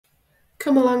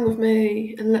Come along with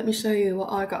me and let me show you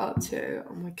what I got up to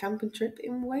on my camping trip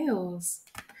in Wales.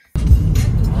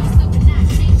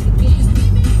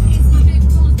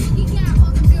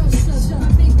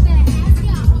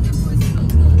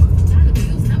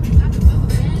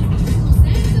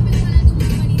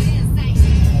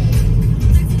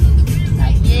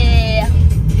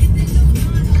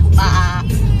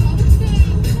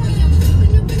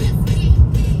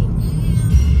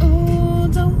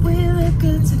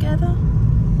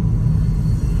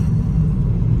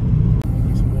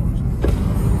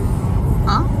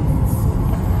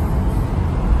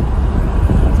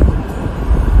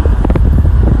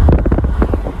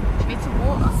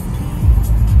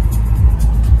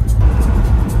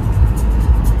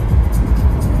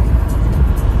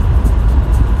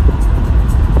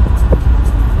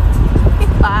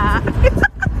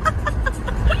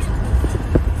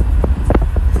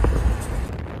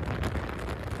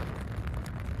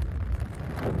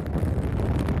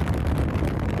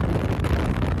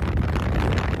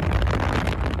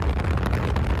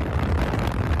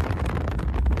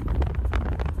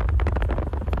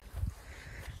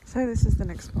 So this is the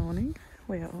next morning.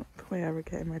 We are up, we are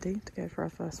getting ready to go for our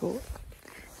first walk.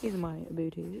 These are my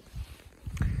booties.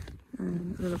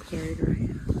 They look very grey.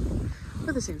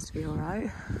 Weather seems to be alright,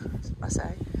 I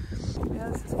say.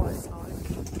 Yeah, this is what it's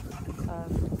like. I'm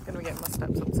going to be getting my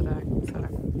steps up today, so it's going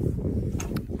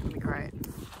to be great.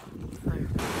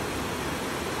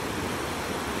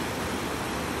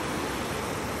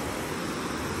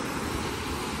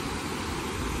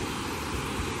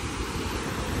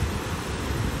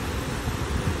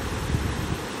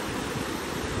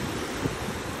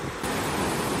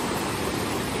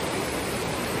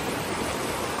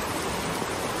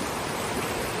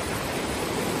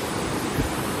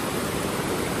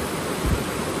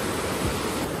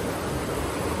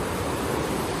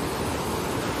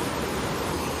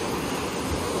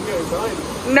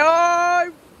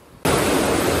 No!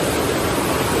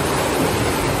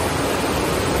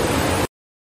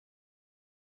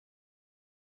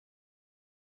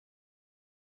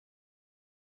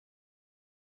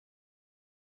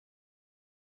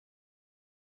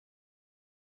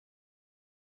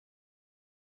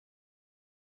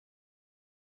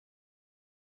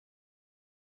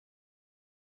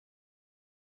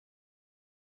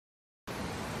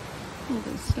 All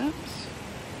those steps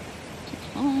to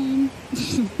climb.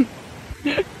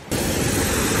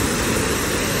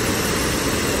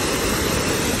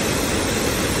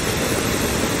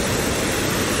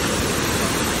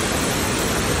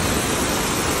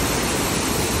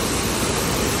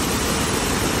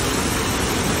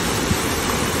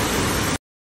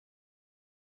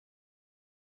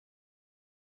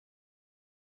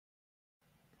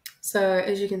 So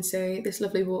as you can see, this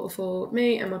lovely waterfall,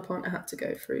 me and my partner had to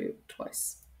go through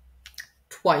twice.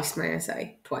 Twice, may I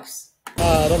say, twice.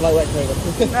 I don't like wet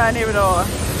clothing. No, neither do I.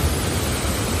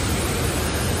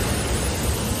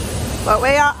 But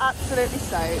we are absolutely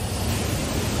soaked.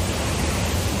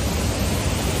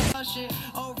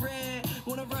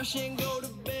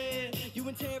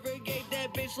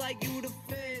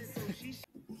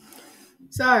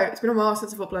 So it's been a while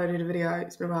since I've uploaded a video.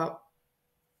 It's been about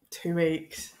 2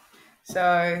 weeks.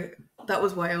 So that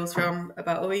was Wales from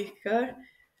about a week ago.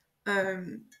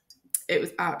 It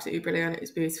was absolutely brilliant. It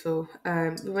was beautiful.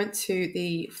 We went to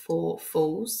the Four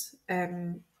Falls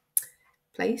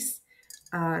place,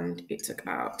 and it took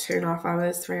about 2.5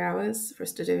 hours, 3 hours for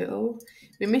us to do it all.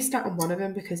 We missed out on one of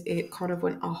them because it kind of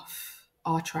went off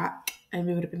our track and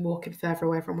we would have been walking further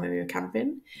away from where we were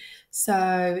camping.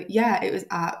 So yeah, it was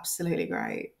absolutely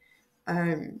great.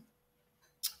 I'll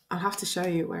have to show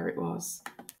you where it was.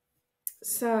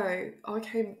 So I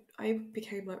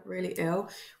became like really ill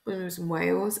when I was in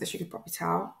Wales, as you could probably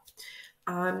tell.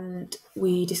 And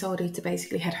we decided to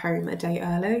basically head home a day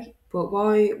early. But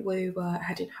while we were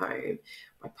heading home,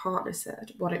 my partner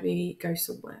said, why don't we go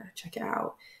somewhere, check it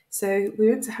out. So we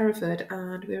went to Hereford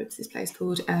and we went to this place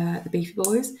called the Beefy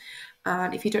Boys.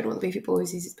 And if you don't know what the Beefy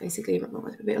Boys is, it's basically a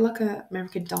bit like an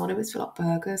American diner, but it's for like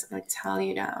burgers. And I tell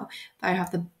you now, they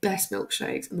have the best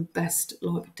milkshakes and the best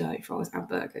like dirty fries and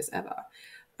burgers ever.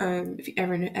 If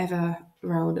you're ever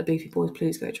around a Beefy Boys,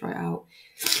 please go try it out.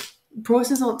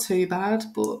 Prices aren't too bad,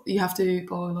 but you have to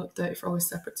buy like dirty fries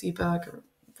separate to your burger and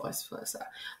vice versa.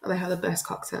 And they have the best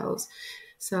cocktails.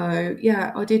 So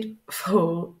yeah, I did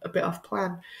fall a bit off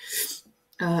plan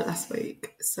last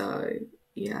week. So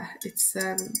yeah, it's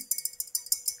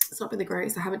not been the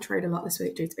greatest. I haven't trained a lot this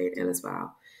week due to being ill as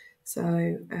well. So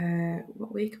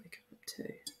what week are we coming up to?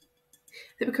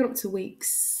 I think we're coming up to week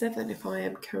 7, if I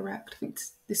am correct. I think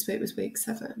this week was week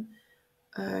 7.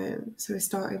 So we're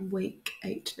starting week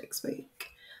 8 next week.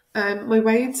 My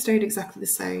weigh-in stayed exactly the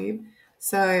same.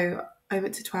 So I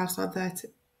went to 12 stone 30,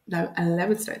 no,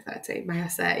 11 stone 30, may I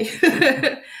say.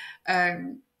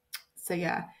 So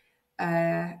yeah,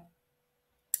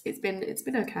 it's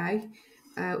been okay.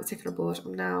 We're taking on board.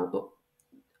 I'm now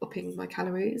upping my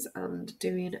calories and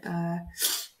doing a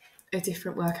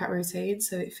different workout routine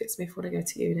so it fits me for when I go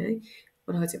to uni,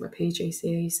 when I do my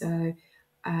PGCE. So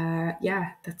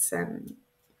yeah, that's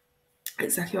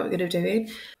exactly what I'm going to be doing.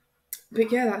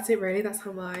 But yeah, that's it really. That's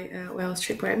how my Wales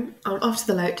trip went. I'm off to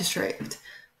the Lake District,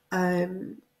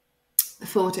 the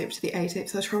 14th to the 18th,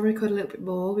 so I'll try and record a little bit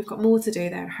more. We've got more to do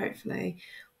there, and hopefully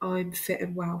I'm fit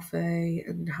and wealthy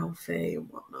and healthy and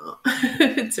whatnot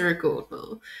to record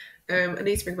more. I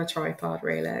need to bring my tripod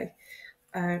really.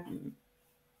 I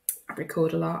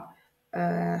record a lot.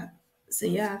 So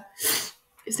yeah,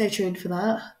 stay tuned for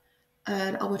that.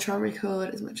 And I'm going to try and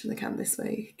record as much as I can this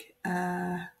week.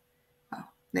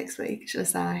 Next week, should I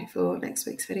say, for next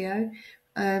week's video.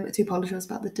 I do apologise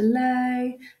about the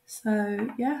delay. So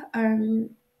yeah, I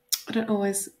don't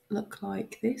always look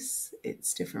like this.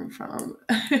 It's different from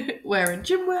wearing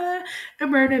gym wear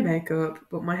and wearing no makeup,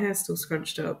 but my hair's still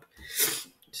scrunched up.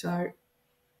 So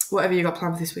whatever you got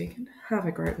planned for this weekend, have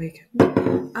a great weekend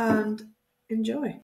and enjoy.